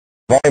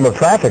volume of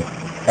traffic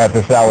at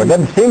this hour. It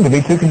doesn't seem to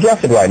be too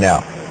congested right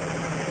now.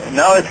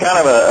 No, it's kind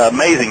of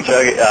amazing,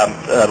 Chuck,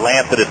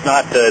 Lance, that it's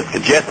not as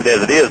congested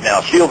as it is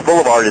now. Shields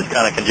Boulevard is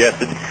kind of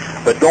congested,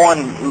 but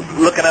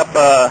looking up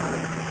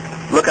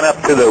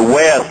to the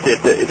west,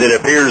 it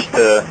appears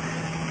to.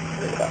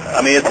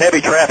 I mean, it's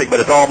heavy traffic, but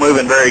it's all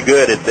moving very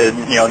good.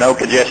 No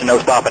congestion, no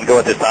stop and go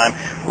at this time.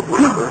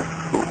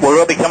 We're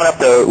going to be coming up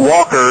to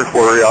Walker.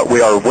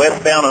 We are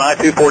westbound on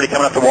I-240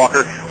 coming up to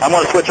Walker. I'm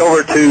going to switch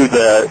over to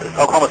the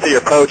Oklahoma City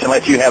approach and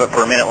let you have it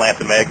for a minute, Lance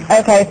and Meg.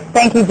 Okay.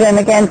 Thank you, Jim.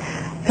 Again,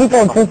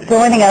 people just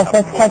joining us,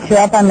 let's catch you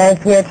up on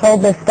this. We are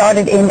told this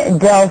started in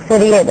Del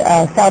City at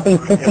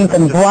Southeast 15th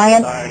and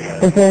Bryant.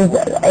 This is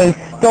a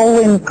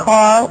stolen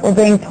car, we're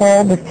being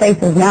told. This chase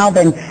has now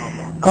been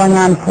going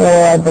on for,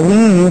 I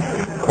believe,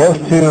 close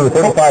to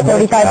 35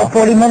 to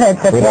 40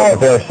 minutes. That's right.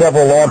 There are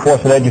several law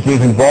enforcement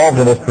agencies involved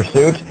in this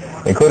pursuit,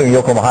 including the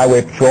Oklahoma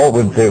Highway Patrol.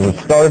 It was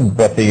started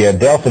by the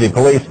Del City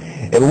Police.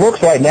 It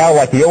looks right now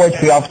like the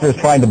OHP officer is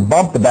trying to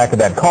bump the back of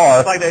that car.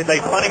 It's like they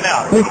spun him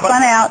out. He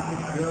spun out.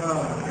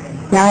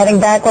 Now heading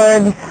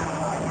backwards.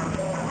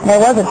 There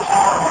wasn't.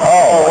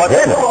 Oh, my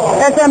goodness.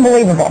 That's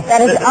unbelievable.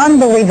 That is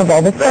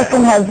unbelievable. This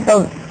person has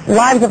the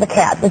lives of a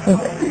cat. He's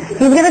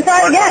going to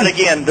try it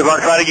again. They're going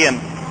to try it again.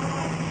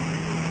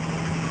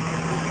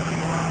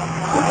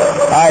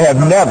 I have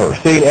never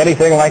seen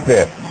anything like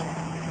this.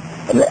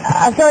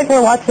 I feel like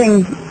we're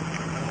watching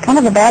kind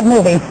of a bad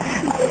movie.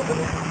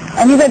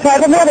 And you've been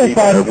trying from the other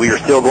side. We are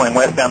still going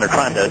westbound. They're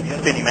trying to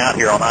spin him out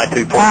here on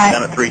I-240.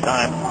 Done it 3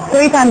 times.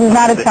 3 times is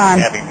not a charm.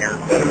 Have him here.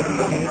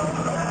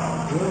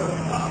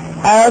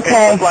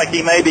 Okay. It looks like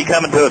he may be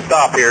coming to a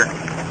stop here.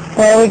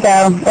 There we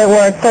go. It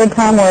worked. 3rd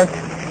time worked.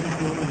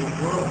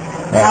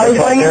 Now he's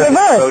going in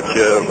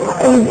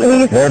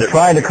reverse. They're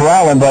trying to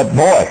corral him, but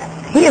boy.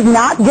 He is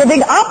not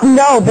giving up.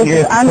 No, this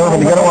is unbelievable.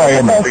 To get away.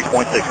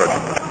 3.6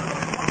 right.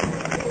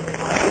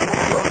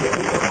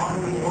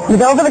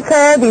 He's over the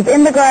curb. He's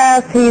in the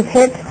grass. He's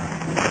hit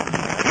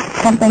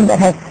something that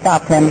has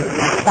stopped him.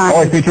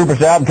 OHP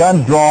troopers out,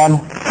 guns drawn,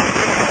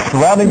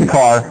 surrounding the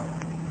car.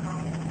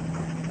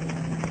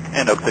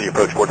 And Oak City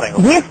approach 4 Tango.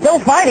 He is still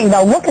fighting,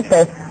 though. Look at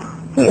this.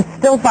 He is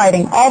still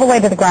fighting all the way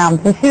to the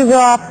ground. His shoes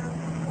are off.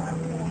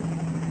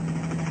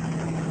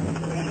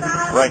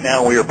 Right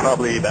now, we are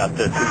probably about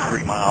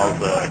 2-3 miles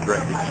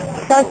directed.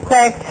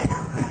 Suspect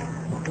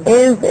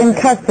is in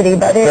custody,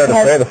 but Fair to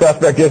say, the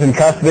suspect is in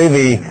custody.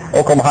 The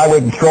Oklahoma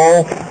Highway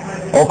Patrol,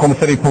 Oklahoma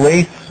City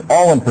Police,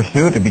 all in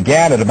pursuit. It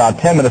began at about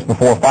 10 minutes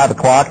before 5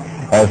 o'clock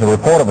as a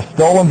report of a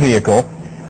stolen vehicle.